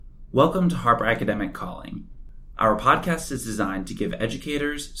Welcome to Harper Academic Calling. Our podcast is designed to give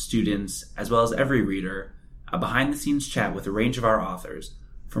educators, students, as well as every reader, a behind-the-scenes chat with a range of our authors,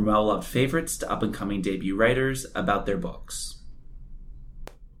 from well-loved favorites to up-and-coming debut writers, about their books.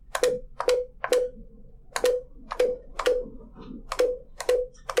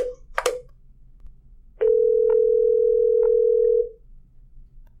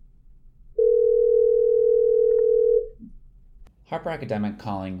 Harper Academic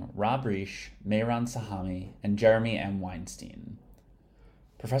Calling Rob Reich, Mehran Sahami, and Jeremy M. Weinstein.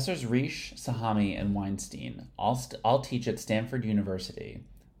 Professors Reich, Sahami, and Weinstein all teach at Stanford University.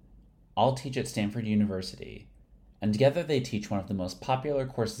 And together they teach one of the most popular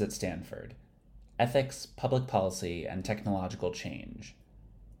courses at Stanford, Ethics, Public Policy, and Technological Change.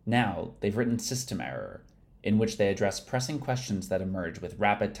 Now, they've written System Error, in which they address pressing questions that emerge with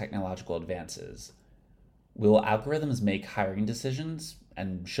rapid technological advances. Will algorithms make hiring decisions,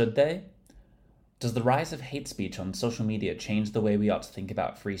 and should they? Does the rise of hate speech on social media change the way we ought to think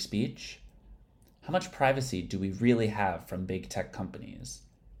about free speech? How much privacy do we really have from big tech companies?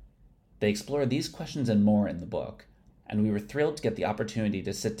 They explore these questions and more in the book, and we were thrilled to get the opportunity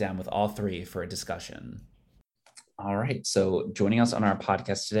to sit down with all three for a discussion. All right, so joining us on our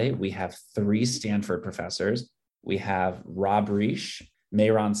podcast today, we have three Stanford professors. We have Rob Reich,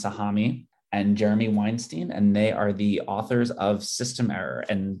 Mehran Sahami, and Jeremy Weinstein, and they are the authors of System Error.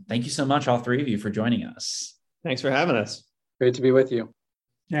 And thank you so much, all three of you, for joining us. Thanks for having us. Great to be with you.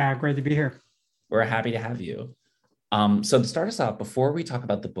 Yeah, great to be here. We're happy to have you. So to start us off, before we talk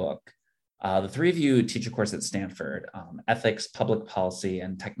about the book, the three of you teach a course at Stanford, Ethics, Public Policy,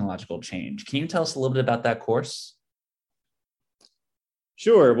 and Technological Change. Can you tell us a little bit about that course?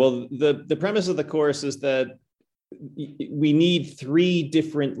 Sure. Well, the premise of the course is that we need three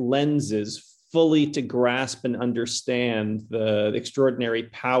different lenses fully to grasp and understand the extraordinary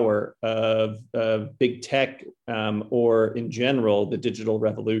power of big tech, or in general, the digital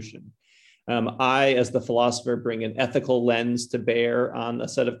revolution. I, as the philosopher, bring an ethical lens to bear on a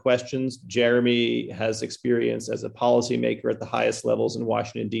set of questions. Jeremy has experience as a policymaker at the highest levels in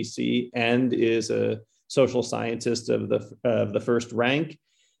Washington, D.C., and is a social scientist of the first rank.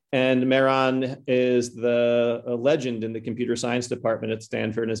 And Mehran is a legend in the computer science department at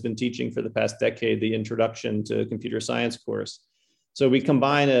Stanford and has been teaching for the past decade the introduction to computer science course. So we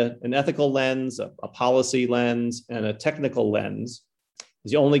combine an ethical lens, a policy lens, and a technical lens.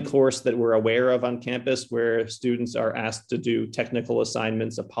 It's the only course that we're aware of on campus where students are asked to do technical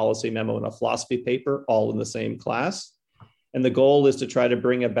assignments, a policy memo, and a philosophy paper, all in the same class. And the goal is to try to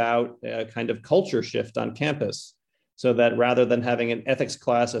bring about a kind of culture shift on campus, so that rather than having an ethics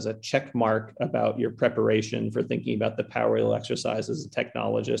class as a check mark about your preparation for thinking about the power you'll exercise as a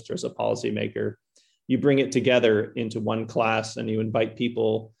technologist or as a policymaker, you bring it together into one class and you invite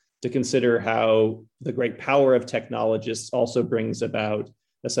people to consider how the great power of technologists also brings about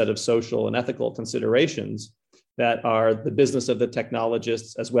a set of social and ethical considerations that are the business of the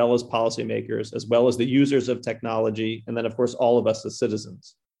technologists, as well as policymakers, as well as the users of technology, and then, of course, all of us as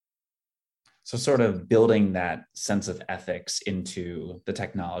citizens. So sort of building that sense of ethics into the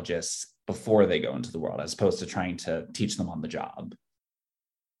technologists before they go into the world, as opposed to trying to teach them on the job.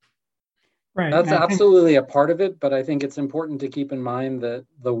 Right. That's absolutely a part of it, but I think it's important to keep in mind that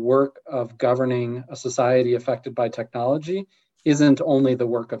the work of governing a society affected by technology isn't only the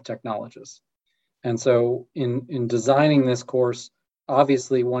work of technologists. And so in designing this course,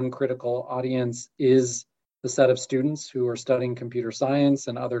 obviously one critical audience is the set of students who are studying computer science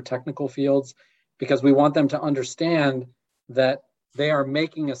and other technical fields, because we want them to understand that they are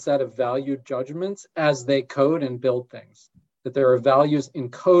making a set of valued judgments as they code and build things, that there are values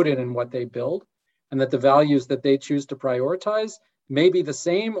encoded in what they build, and that the values that they choose to prioritize may be the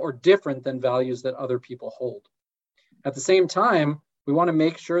same or different than values that other people hold. At the same time, we want to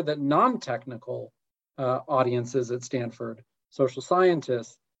make sure that non-technical audiences at Stanford, social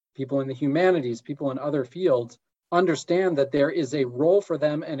scientists, people in the humanities, people in other fields, understand that there is a role for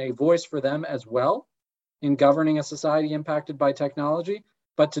them and a voice for them as well in governing a society impacted by technology.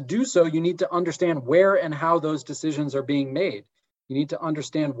 But to do so, you need to understand where and how those decisions are being made. You need to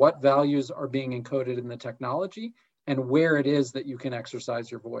understand what values are being encoded in the technology and where it is that you can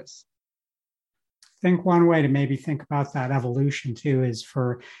exercise your voice. I think one way to maybe think about that evolution too is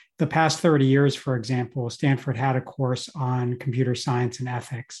for the past 30 years, for example, Stanford had a course on computer science and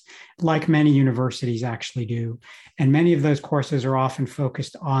ethics, like many universities actually do. And many of those courses are often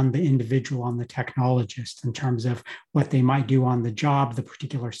focused on the individual, on the technologist, in terms of what they might do on the job, the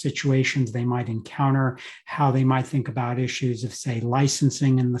particular situations they might encounter, how they might think about issues of, say,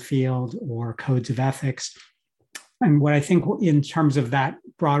 licensing in the field or codes of ethics. And what I think in terms of that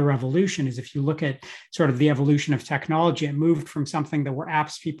broader evolution is if you look at sort of the evolution of technology, it moved from something that were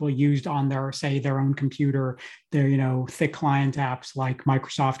apps people used on their, say, their own computer, their, thick client apps like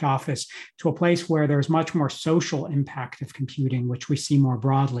Microsoft Office, to a place where there's much more social impact of computing, which we see more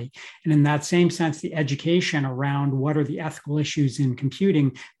broadly. And in that same sense, the education around what are the ethical issues in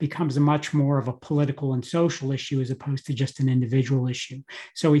computing becomes a much more of a political and social issue as opposed to just an individual issue.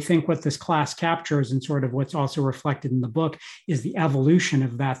 So we think what this class captures, and sort of what's also reflected in the book, is the evolution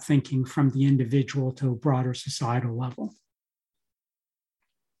of that thinking from the individual to a broader societal level.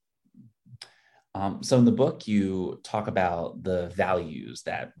 So in the book, you talk about the values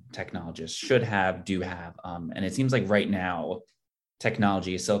that technologists should have, do have. And it seems like right now,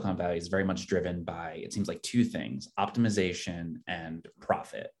 technology, Silicon Valley, is very much driven by, it seems like, two things: optimization and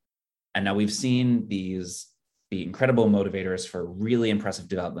profit. And now we've seen these be incredible motivators for really impressive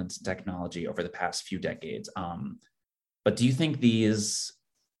developments in technology over the past few decades. But do you think these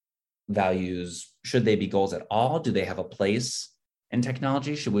values, should they be goals at all? Do they have a place in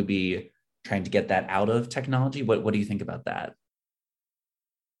technology? Should we be trying to get that out of technology? What do you think about that?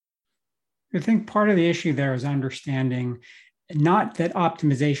 I think part of the issue there is understanding not that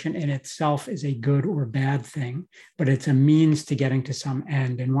optimization in itself is a good or bad thing, but it's a means to getting to some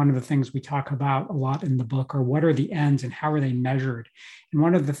end. And one of the things we talk about a lot in the book are what are the ends and how are they measured? And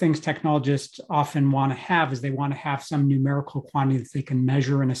one of the things technologists often want to have is they want to have some numerical quantity that they can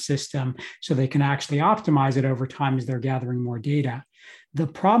measure in a system so they can actually optimize it over time as they're gathering more data. The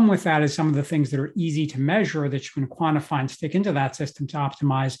problem with that is some of the things that are easy to measure that you can quantify and stick into that system to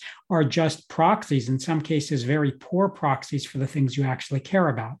optimize are just proxies, in some cases, very poor proxies for the things you actually care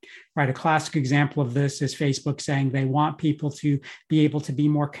about, right? A classic example of this is Facebook saying they want people to be able to be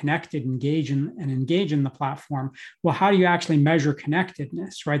more connected, engage in the platform. Well, how do you actually measure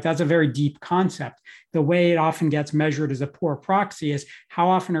connectedness, right? That's a very deep concept. The way it often gets measured as a poor proxy is how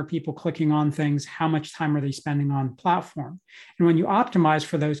often are people clicking on things? How much time are they spending on the platform? And when you optimize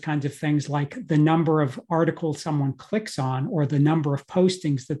for those kinds of things, like the number of articles someone clicks on or the number of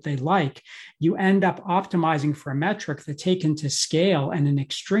postings that they like, you end up optimizing for a metric that, taken to scale and an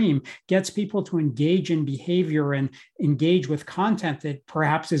extreme, gets people to engage in behavior and engage with content that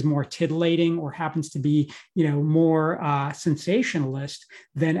perhaps is more titillating or happens to be, more sensationalist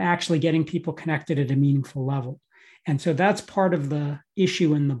than actually getting people connected at a meaningful level. And so that's part of the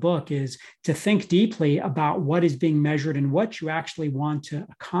issue in the book, is to think deeply about what is being measured and what you actually want to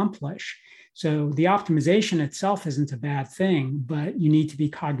accomplish. So the optimization itself isn't a bad thing, but you need to be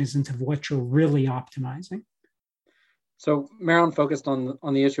cognizant of what you're really optimizing. So Marilyn focused on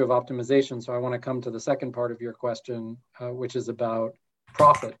the issue of optimization. So I want to come to the second part of your question, which is about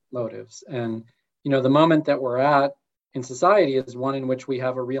profit motives. And, the moment that we're at in society is one in which we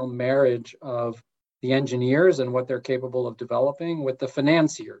have a real marriage of the engineers and what they're capable of developing with the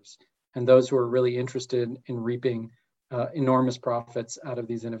financiers and those who are really interested in reaping enormous profits out of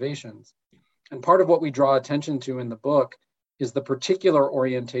these innovations. And part of what we draw attention to in the book is the particular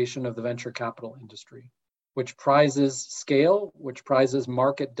orientation of the venture capital industry, which prizes scale, which prizes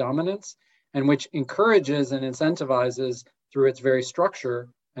market dominance, and which encourages and incentivizes through its very structure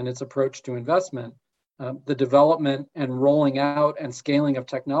and its approach to investment, the development and rolling out and scaling of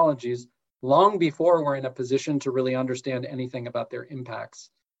technologies long before we're in a position to really understand anything about their impacts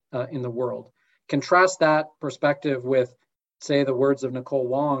in the world. Contrast that perspective with, say, the words of Nicole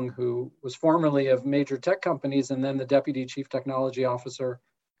Wong, who was formerly of major tech companies and then the Deputy Chief Technology Officer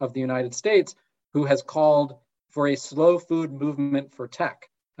of the United States, who has called for a slow food movement for tech,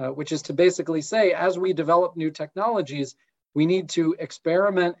 which is to basically say, as we develop new technologies, we need to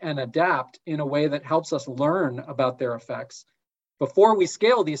experiment and adapt in a way that helps us learn about their effects before we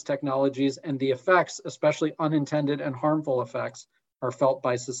scale these technologies, and the effects, especially unintended and harmful effects, are felt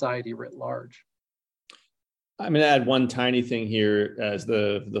by society writ large. I'm going to add one tiny thing here as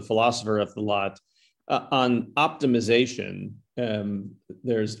the philosopher of the lot. On optimization,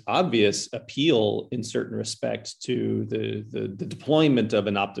 there's obvious appeal in certain respects to the deployment of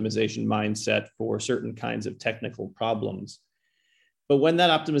an optimization mindset for certain kinds of technical problems. But when that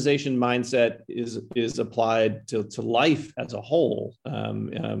optimization mindset is applied to life as a whole,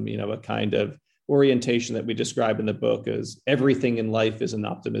 a kind of orientation that we describe in the book as everything in life is an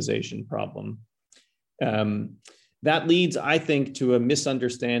optimization problem. That leads, I think, to a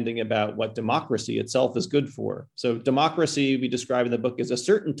misunderstanding about what democracy itself is good for. So democracy, we describe in the book, is a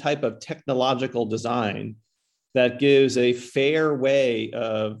certain type of technological design that gives a fair way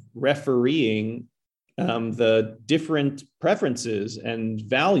of refereeing the different preferences and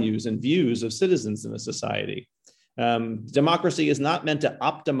values and views of citizens in a society. Democracy is not meant to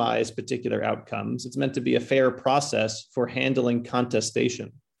optimize particular outcomes. It's meant to be a fair process for handling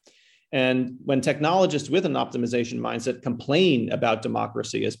contestation. And when technologists with an optimization mindset complain about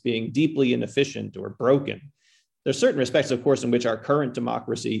democracy as being deeply inefficient or broken, there's certain respects, of course, in which our current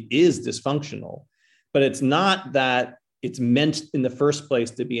democracy is dysfunctional, but it's not that it's meant in the first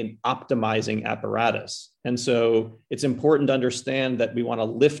place to be an optimizing apparatus. And so it's important to understand that we want to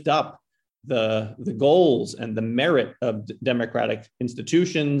lift up the goals and the merit of democratic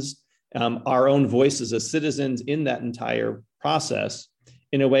institutions, our own voices as citizens in that entire process,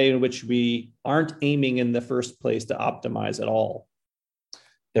 in a way in which we aren't aiming in the first place to optimize at all.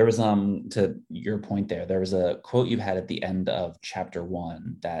 There was, to your point there was a quote you had at the end of chapter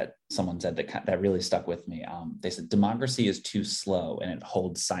 1 that someone said that really stuck with me. They said, democracy is too slow and it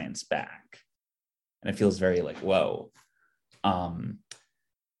holds science back. And it feels very like, whoa. And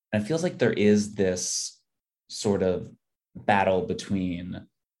it feels like there is this sort of battle between,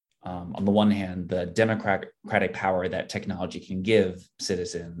 on the one hand, the democratic power that technology can give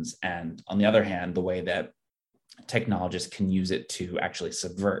citizens, and on the other hand, the way that technologists can use it to actually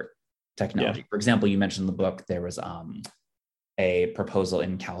subvert technology. Yeah. For example, you mentioned in the book, there was a proposal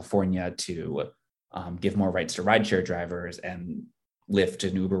in California to give more rights to rideshare drivers, and Lyft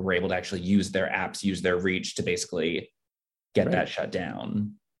and Uber were able to actually use their apps, use their reach to basically get that shut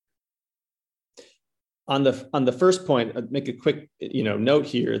down. On the first point, I'd make a quick note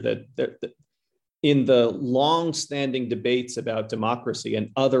here that in the long-standing debates about democracy and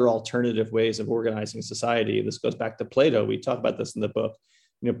other alternative ways of organizing society, this goes back to Plato. We talk about this in the book.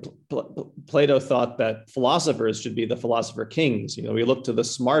 Plato thought that philosophers should be the philosopher kings. We look to the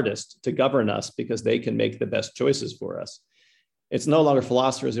smartest to govern us because they can make the best choices for us. It's no longer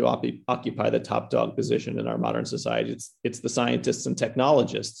philosophers who occupy the top dog position in our modern society. It's the scientists and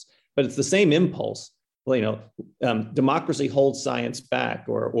technologists, but it's the same impulse. Democracy holds science back,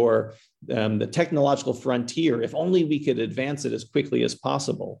 or the technological frontier. If only we could advance it as quickly as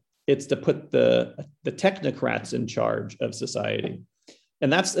possible. It's to put the technocrats in charge of society.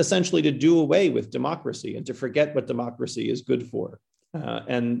 And that's essentially to do away with democracy and to forget what democracy is good for.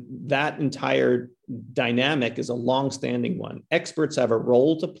 And that entire dynamic is a long-standing one. Experts have a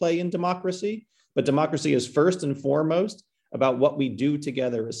role to play in democracy, but democracy is first and foremost about what we do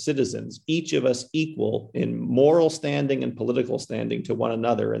together as citizens, each of us equal in moral standing and political standing to one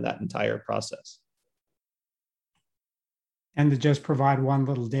another in that entire process. And to just provide one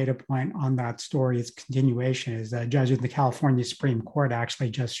little data point on that story, its continuation is that a judge in the California Supreme Court actually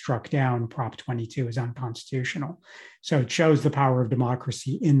just struck down Prop 22 as unconstitutional. So it shows the power of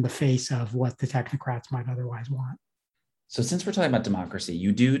democracy in the face of what the technocrats might otherwise want. So since we're talking about democracy,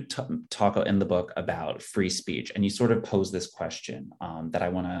 you do talk in the book about free speech, and you sort of pose this question that I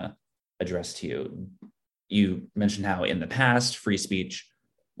want to address to you. You mentioned how in the past, free speech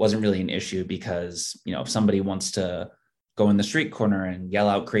wasn't really an issue because, if somebody wants to go in the street corner and yell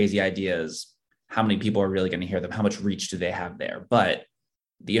out crazy ideas, how many people are really going to hear them? How much reach do they have there? But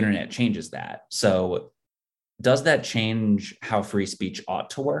the internet changes that. So does that change how free speech ought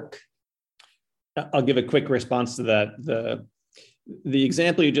to work? I'll give a quick response to that. The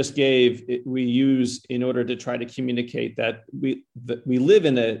example you just gave, we use in order to try to communicate that we live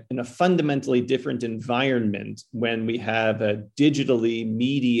in a fundamentally different environment when we have a digitally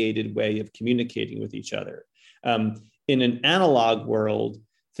mediated way of communicating with each other. In an analog world,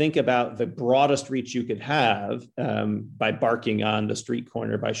 think about the broadest reach you could have by barking on the street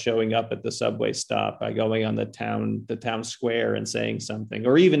corner, by showing up at the subway stop, by going on the town square and saying something,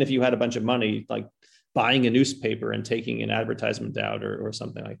 or even if you had a bunch of money, like buying a newspaper and taking an advertisement out or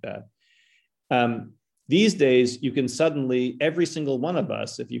something like that. These days, you can suddenly, every single one of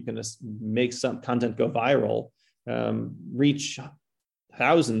us, if you can make some content go viral, reach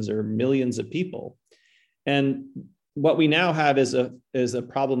thousands or millions of people. And what we now have is a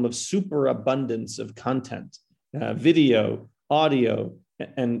problem of superabundance of content, video, audio,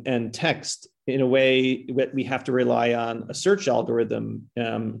 and text, in a way that we have to rely on a search algorithm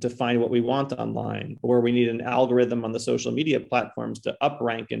to find what we want online, or we need an algorithm on the social media platforms to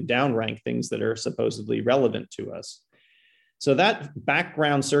uprank and downrank things that are supposedly relevant to us. So that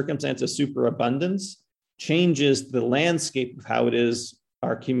background circumstance of superabundance changes the landscape of how it is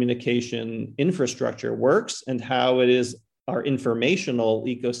our communication infrastructure works and how it is our informational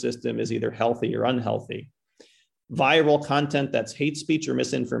ecosystem is either healthy or unhealthy. Viral content that's hate speech or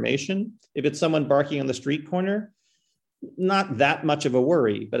misinformation, if it's someone barking on the street corner, not that much of a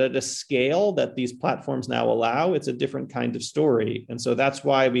worry, but at a scale that these platforms now allow, it's a different kind of story. And so that's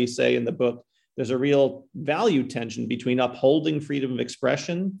why we say in the book, there's a real value tension between upholding freedom of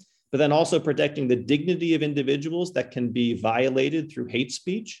expression but then also protecting the dignity of individuals that can be violated through hate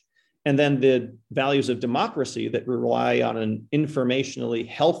speech, and then the values of democracy that rely on an informationally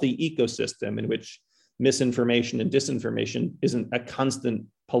healthy ecosystem in which misinformation and disinformation isn't a constant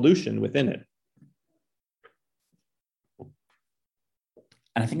pollution within it.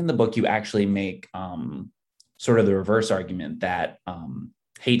 And I think in the book, you actually make sort of the reverse argument that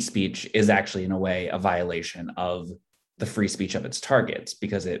hate speech is actually, in a way, a violation of the free speech of its targets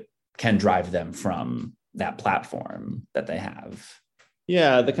because it can drive them from that platform that they have.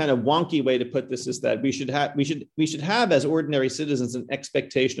 Yeah, the kind of wonky way to put this is that we should have as ordinary citizens an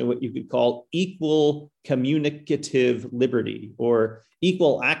expectation of what you could call equal communicative liberty or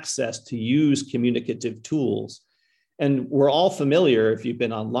equal access to use communicative tools. And we're all familiar, if you've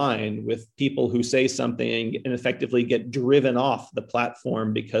been online, with people who say something and effectively get driven off the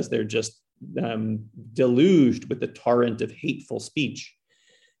platform because they're just deluged with the torrent of hateful speech.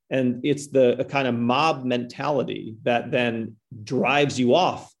 And it's a kind of mob mentality that then drives you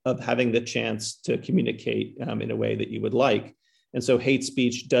off of having the chance to communicate in a way that you would like. And so hate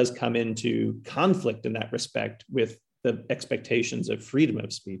speech does come into conflict in that respect with the expectations of freedom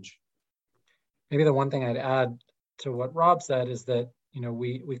of speech. Maybe the one thing I'd add to what Rob said is that,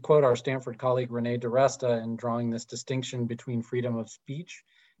 we quote our Stanford colleague Renee DiResta in drawing this distinction between freedom of speech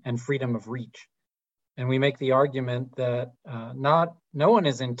and freedom of reach. And we make the argument that no one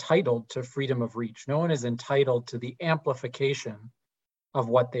is entitled to freedom of reach. No one is entitled to the amplification of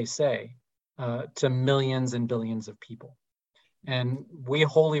what they say to millions and billions of people. And we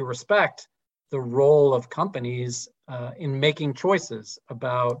wholly respect the role of companies in making choices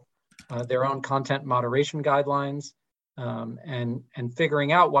about their own content moderation guidelines and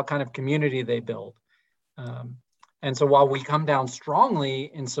figuring out what kind of community they build. And so while we come down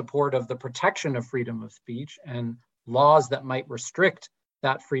strongly in support of the protection of freedom of speech and laws that might restrict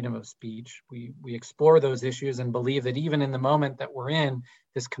that freedom of speech, we explore those issues and believe that even in the moment that we're in,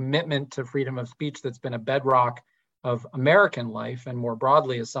 this commitment to freedom of speech that's been a bedrock of American life and more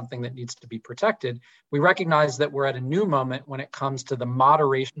broadly is something that needs to be protected, we recognize that we're at a new moment when it comes to the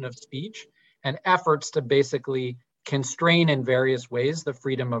moderation of speech and efforts to basically constrain in various ways the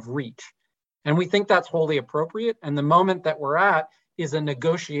freedom of reach. And we think that's wholly appropriate. And the moment that we're at is a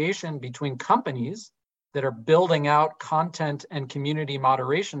negotiation between companies that are building out content and community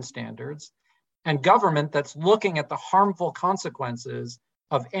moderation standards and government that's looking at the harmful consequences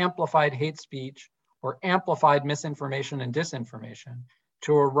of amplified hate speech or amplified misinformation and disinformation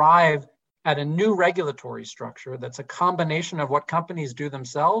to arrive at a new regulatory structure that's a combination of what companies do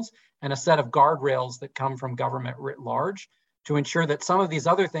themselves and a set of guardrails that come from government writ large to ensure that some of these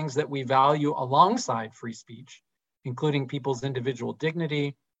other things that we value alongside free speech, including people's individual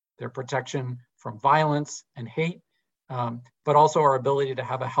dignity, their protection from violence and hate, but also our ability to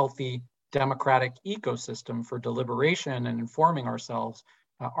have a healthy democratic ecosystem for deliberation and informing ourselves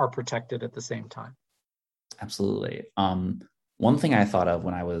are protected at the same time. Absolutely. One thing I thought of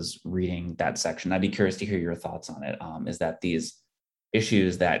when I was reading that section, I'd be curious to hear your thoughts on it, is that these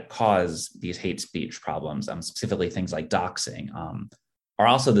issues that cause these hate speech problems, specifically things like doxing, are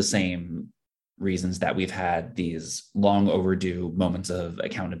also the same reasons that we've had these long overdue moments of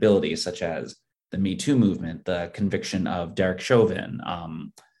accountability, such as the Me Too movement, the conviction of Derek Chauvin.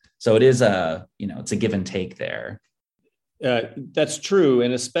 So it is it's a give and take there. That's true.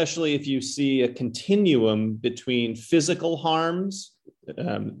 And especially if you see a continuum between physical harms,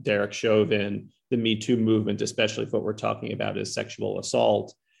 Derek Chauvin, the Me Too movement, especially if what we're talking about is sexual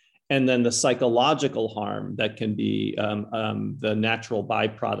assault, and then the psychological harm that can be the natural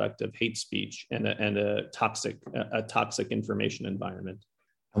byproduct of hate speech and a toxic information environment.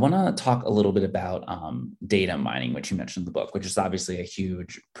 I want to talk a little bit about data mining, which you mentioned in the book, which is obviously a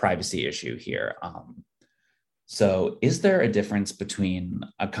huge privacy issue here. So is there a difference between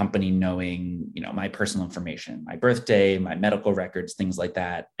a company knowing, my personal information, my birthday, my medical records, things like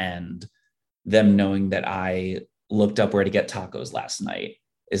that, and them knowing that I looked up where to get tacos last night?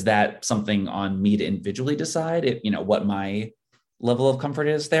 Is that something on me to individually decide, what my level of comfort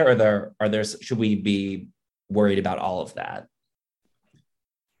is there? Or should we be worried about all of that?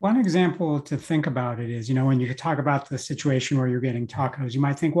 One example to think about it is, when you talk about the situation where you're getting tacos, you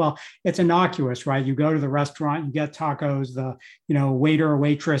might think, well, it's innocuous, right? You go to the restaurant, you get tacos, the, waiter or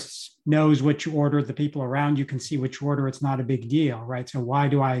waitress knows what you ordered, the people around you can see what you order, it's not a big deal, right? So why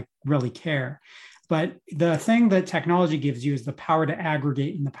do I really care? But the thing that technology gives you is the power to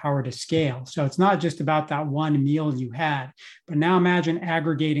aggregate and the power to scale. So it's not just about that one meal you had, but now imagine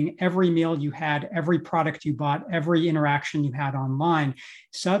aggregating every meal you had, every product you bought, every interaction you had online.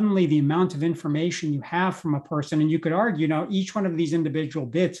 Suddenly, the amount of information you have from a person, and you could argue, each one of these individual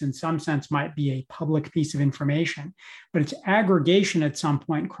bits in some sense might be a public piece of information, but its aggregation at some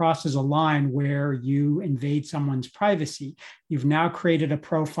point crosses a line where you invade someone's privacy. You've now created a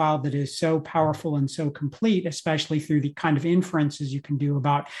profile that is so powerful and so complete, especially through the kind of inferences you can do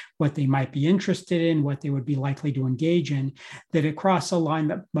about what they might be interested in, what they would be likely to engage in, that it crosses a line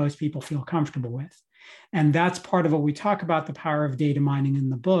that most people feel comfortable with. And that's part of what we talk about the power of data mining in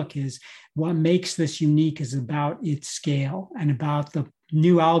the book, is what makes this unique is about its scale and about the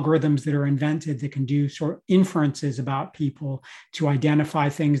new algorithms that are invented that can do sort of inferences about people to identify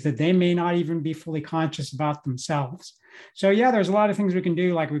things that they may not even be fully conscious about themselves. So yeah, there's a lot of things we can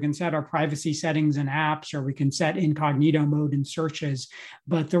do, like we can set our privacy settings in apps, or we can set incognito mode in searches.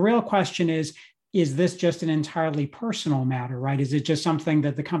 But the real question is this just an entirely personal matter, right? Is it just something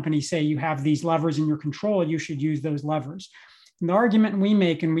that the companies say you have these levers in your control, you should use those levers? And the argument we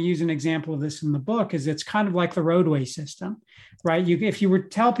make, and we use an example of this in the book, is it's kind of like the roadway system, right? If you were to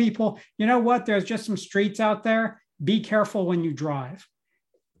tell people, you know what, there's just some streets out there, be careful when you drive.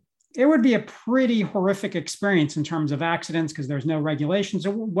 It would be a pretty horrific experience in terms of accidents because there's no regulation.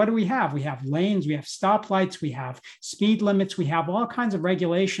 So what do we have? We have lanes, we have stoplights, we have speed limits, we have all kinds of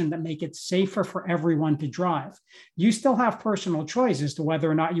regulation that make it safer for everyone to drive. You still have personal choice as to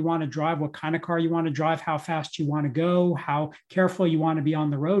whether or not you want to drive, what kind of car you want to drive, how fast you want to go, how careful you want to be on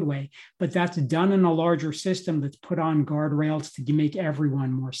the roadway. But that's done in a larger system that's put on guardrails to make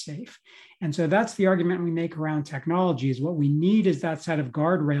everyone more safe. And so that's the argument we make around technology, is what we need is that set of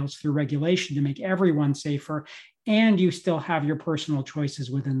guardrails through regulation to make everyone safer, and you still have your personal choices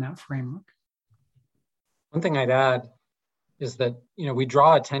within that framework. One thing I'd add is that, we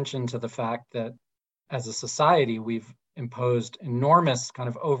draw attention to the fact that as a society, we've imposed enormous kind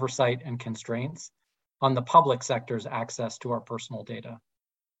of oversight and constraints on the public sector's access to our personal data,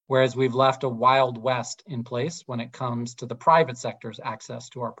 whereas we've left a wild west in place when it comes to the private sector's access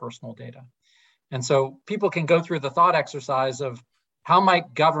to our personal data. And so people can go through the thought exercise of how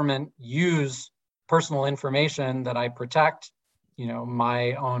might government use personal information that I protect,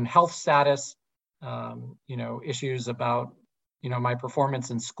 my own health status, issues about, my performance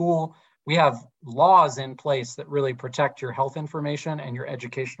in school. We have laws in place that really protect your health information and your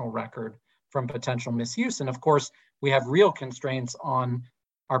educational record from potential misuse. And of course, we have real constraints on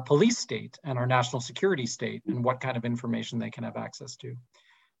our police state and our national security state and what kind of information they can have access to.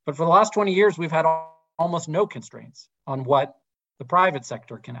 But for the last 20 years, we've had almost no constraints on what the private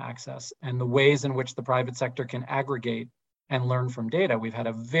sector can access and the ways in which the private sector can aggregate and learn from data. We've had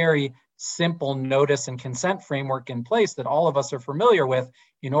a very simple notice and consent framework in place that all of us are familiar with.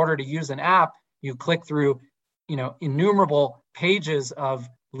 In order to use an app, you click through, innumerable pages of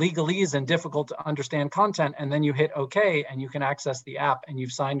legalese and difficult to understand content, and then you hit OK, and you can access the app, and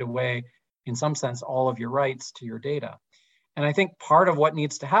you've signed away, in some sense, all of your rights to your data. And I think part of what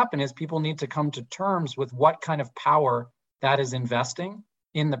needs to happen is people need to come to terms with what kind of power that is investing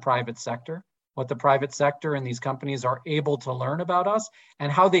in the private sector, what the private sector and these companies are able to learn about us,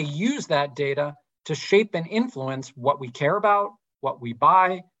 and how they use that data to shape and influence what we care about, what we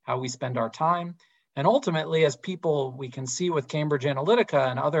buy, how we spend our time. And ultimately, as people, we can see with Cambridge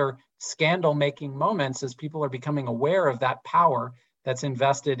Analytica and other scandal-making moments, as people are becoming aware of that power that's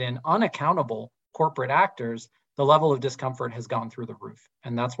invested in unaccountable corporate actors, the level of discomfort has gone through the roof.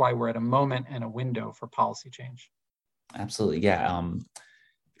 And that's why we're at a moment and a window for policy change. Absolutely. Yeah.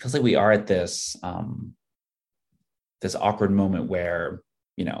 It feels like we are at this awkward moment where,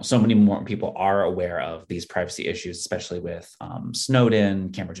 so many more people are aware of these privacy issues, especially with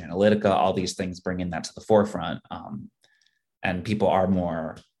Snowden, Cambridge Analytica, all these things bringing that to the forefront. And people are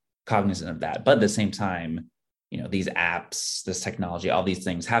more cognizant of that. But at the same time, these apps, this technology, all these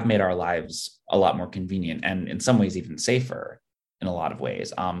things have made our lives a lot more convenient and in some ways even safer in a lot of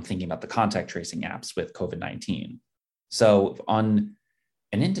ways. Thinking about the contact tracing apps with COVID-19. So on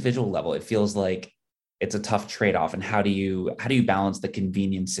an individual level, it feels like it's a tough trade-off. And how do you balance the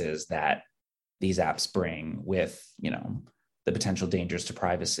conveniences that these apps bring with, the potential dangers to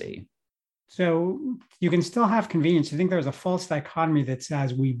privacy? So you can still have convenience. I think there's a false dichotomy that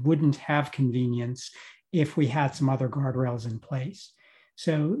says we wouldn't have convenience if we had some other guardrails in place.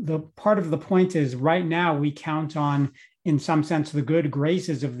 So the part of the point is right now we count on, in some sense, the good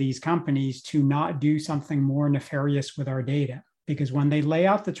graces of these companies to not do something more nefarious with our data, because when they lay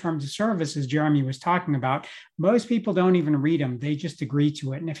out the terms of service, as Jeremy was talking about, most people don't even read them. They just agree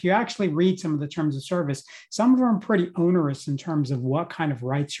to it. And if you actually read some of the terms of service, some of them are pretty onerous in terms of what kind of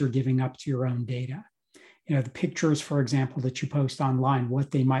rights you're giving up to your own data. The pictures, for example, that you post online,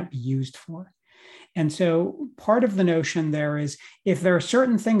 what they might be used for. And so part of the notion there is, if there are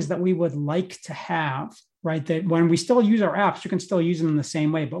certain things that we would like to have, right, that when we still use our apps, you can still use them in the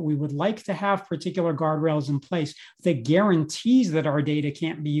same way, but we would like to have particular guardrails in place that guarantees that our data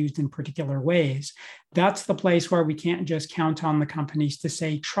can't be used in particular ways. That's the place where we can't just count on the companies to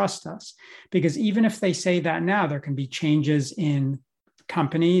say, trust us. Because even if they say that now, there can be changes in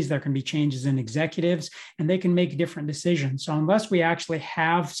companies, there can be changes in executives, and they can make different decisions. So unless we actually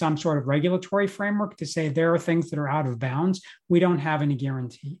have some sort of regulatory framework to say there are things that are out of bounds, we don't have any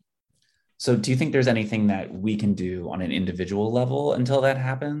guarantee. So do you think there's anything that we can do on an individual level until that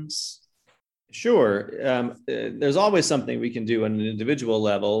happens? Sure. There's always something we can do on an individual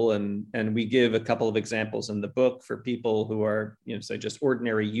level. And we give a couple of examples in the book for people who are, say just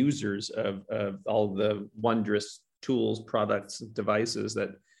ordinary users of all the wondrous tools, products, devices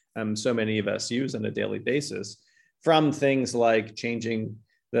that so many of us use on a daily basis, from things like changing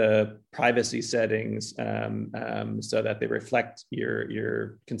the privacy settings so that they reflect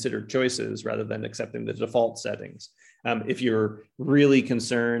your considered choices rather than accepting the default settings. If you're really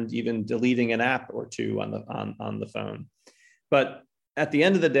concerned, even deleting an app or two on the phone. But at the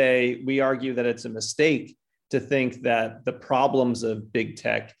end of the day, we argue that it's a mistake to think that the problems of big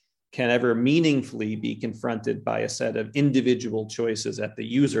tech can ever meaningfully be confronted by a set of individual choices at the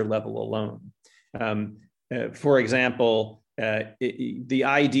user level alone. For example, the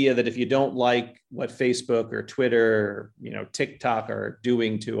idea that if you don't like what Facebook or Twitter, or, TikTok are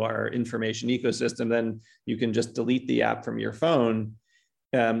doing to our information ecosystem, then you can just delete the app from your phone,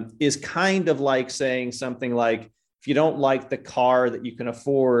 is kind of like saying something like, if you don't like the car that you can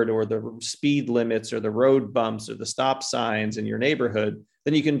afford, or the speed limits, or the road bumps, or the stop signs in your neighborhood,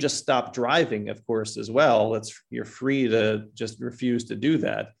 then you can just stop driving, of course, as well. You're free to just refuse to do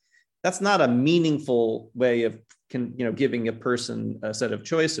that. That's not a meaningful way of giving a person a set of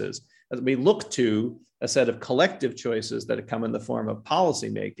choices. As we look to a set of collective choices that come in the form of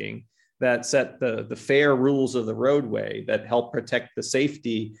policymaking that set the fair rules of the roadway, that help protect the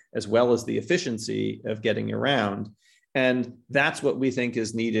safety as well as the efficiency of getting around. And that's what we think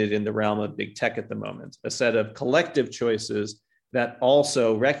is needed in the realm of big tech at the moment, a set of collective choices that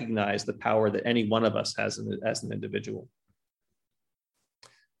also recognize the power that any one of us has as an individual.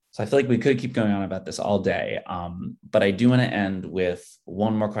 So I feel like we could keep going on about this all day, but I do want to end with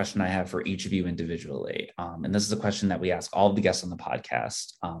one more question I have for each of you individually. And this is a question that we ask all of the guests on the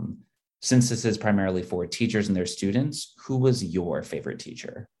podcast. Since this is primarily for teachers and their students, who was your favorite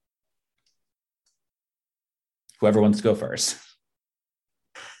teacher? Whoever wants to go first.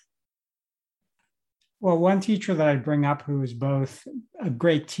 Well, one teacher that I'd bring up who is both a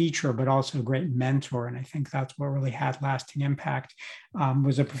great teacher, but also a great mentor, and I think that's what really had lasting impact,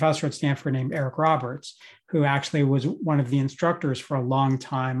 was a professor at Stanford named Eric Roberts, who actually was one of the instructors for a long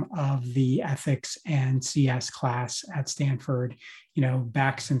time of the ethics and CS class at Stanford,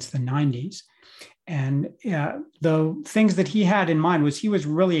 back since the 90s. And the things that he had in mind was he was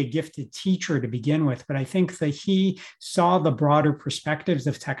really a gifted teacher to begin with, but I think that he saw the broader perspectives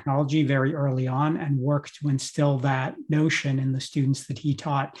of technology very early on and worked to instill that notion in the students that he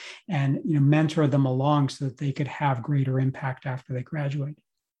taught and mentor them along so that they could have greater impact after they graduate.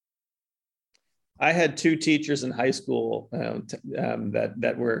 I had two teachers in high school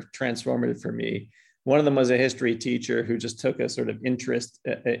that were transformative for me. One of them was a history teacher who just took a sort of interest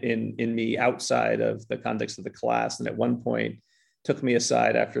in me outside of the context of the class. And at one point took me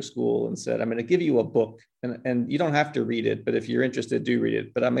aside after school and said, I'm going to give you a book and you don't have to read it, but if you're interested, do read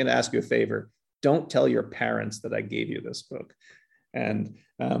it. But I'm going to ask you a favor. Don't tell your parents that I gave you this book. And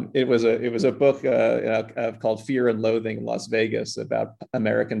it was a book called Fear and Loathing in Las Vegas about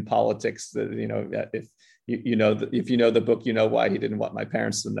American politics. That, if you know the book, you know why he didn't want my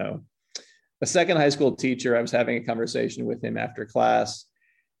parents to know. A second high school teacher, I was having a conversation with him after class.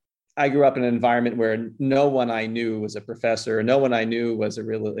 I grew up in an environment where no one I knew was a professor. No one I knew was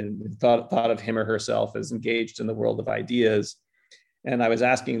thought of him or herself as engaged in the world of ideas. And I was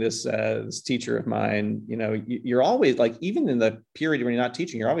asking this teacher of mine, you're always like, even in the period when you're not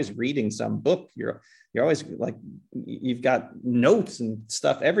teaching, you're always reading some book. You're always like, you've got notes and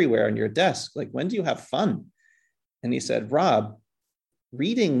stuff everywhere on your desk. Like, when do you have fun? And he said, Rob,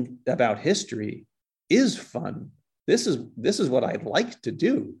 reading about history is fun. This is what I'd like to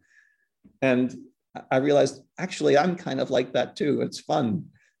do. And I realized, actually, I'm kind of like that too. It's fun.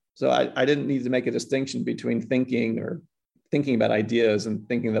 So I didn't need to make a distinction between thinking or thinking about ideas and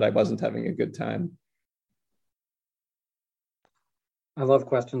thinking that I wasn't having a good time. I love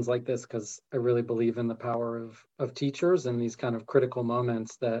questions like this because I really believe in the power of teachers and these kind of critical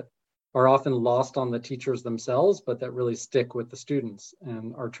moments that are often lost on the teachers themselves, but that really stick with the students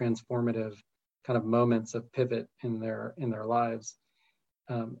and are transformative kind of moments of pivot in their lives.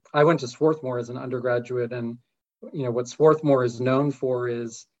 I went to Swarthmore as an undergraduate, and what Swarthmore is known for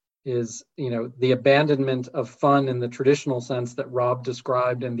is the abandonment of fun in the traditional sense that Rob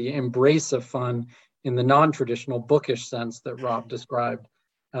described, and the embrace of fun in the non-traditional bookish sense that Rob described.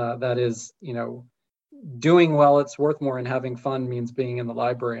 That is, doing well at Swarthmore and having fun means being in the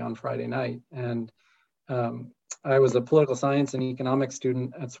library on Friday night. And I was a political science and economics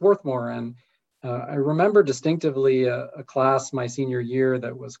student at Swarthmore, and I remember distinctively a class my senior year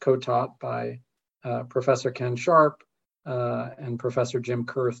that was co-taught by Professor Ken Sharp and Professor Jim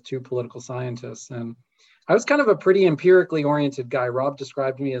Kurth, two political scientists. And I was kind of a pretty empirically oriented guy. Rob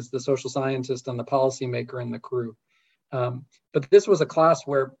described me as the social scientist and the policymaker in the crew. But this was a class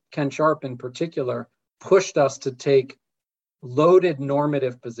where Ken Sharp in particular pushed us to take loaded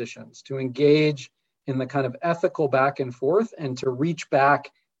normative positions, to engage in the kind of ethical back and forth, and to reach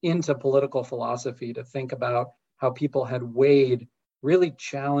back into political philosophy to think about how people had weighed really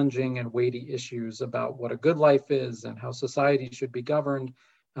challenging and weighty issues about what a good life is and how society should be governed,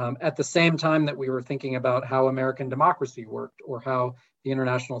 at the same time that we were thinking about how American democracy worked or how the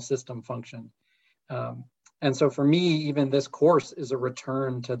international system functioned. And so for me, even this course is a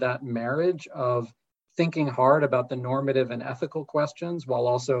return to that marriage of thinking hard about the normative and ethical questions while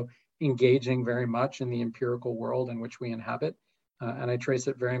also engaging very much in the empirical world in which we inhabit. And I trace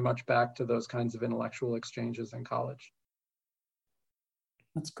it very much back to those kinds of intellectual exchanges in college.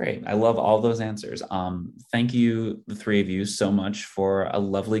 That's great. I love all those answers. Thank you, the three of you, so much for a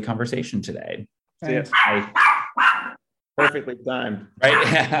lovely conversation today. Perfectly timed.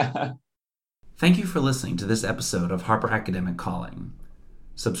 Right? Thank you for listening to this episode of Harper Academic Calling.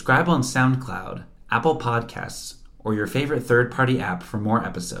 Subscribe on SoundCloud, Apple Podcasts, or your favorite third-party app for more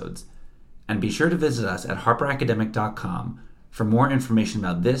episodes. And be sure to visit us at harperacademic.com for more information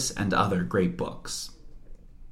about this and other great books.